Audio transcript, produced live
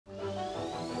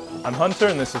I'm Hunter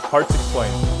and this is Parts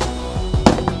Explained.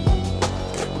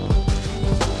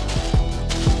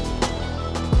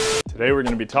 Today we're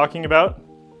going to be talking about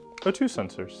O2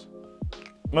 sensors.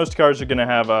 Most cars are going to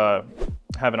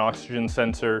have an oxygen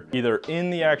sensor either in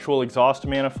the actual exhaust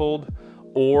manifold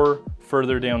or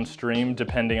further downstream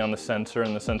depending on the sensor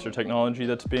and the sensor technology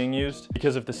that's being used.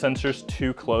 Because if the sensor's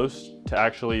too close to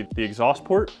actually the exhaust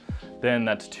port, then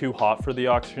that's too hot for the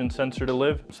oxygen sensor to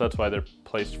live. So that's why they're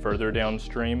placed further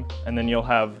downstream. And then you'll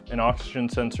have an oxygen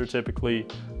sensor typically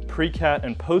pre-cat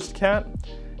and post-cat,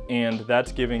 and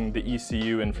that's giving the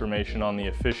ECU information on the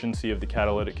efficiency of the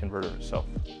catalytic converter itself.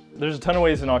 There's a ton of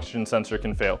ways an oxygen sensor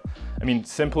can fail. I mean,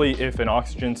 simply if an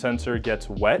oxygen sensor gets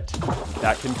wet,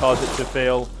 that can cause it to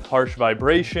fail. Harsh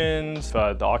vibrations,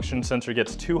 the oxygen sensor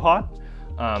gets too hot,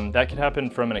 that could happen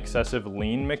from an excessive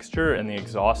lean mixture and the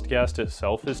exhaust gas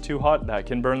itself is too hot. That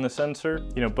can burn the sensor.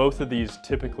 You know, both of these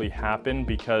typically happen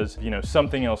because,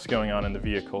 something else going on in the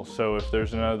vehicle. So if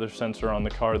there's another sensor on the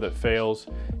car that fails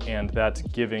and that's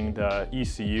giving the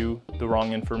ECU the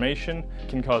wrong information, it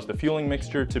can cause the fueling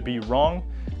mixture to be wrong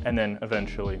and then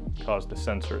eventually cause the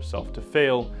sensor itself to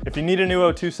fail. If you need a new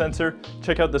O2 sensor,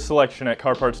 check out the selection at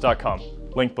CarParts.com.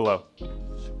 Link below.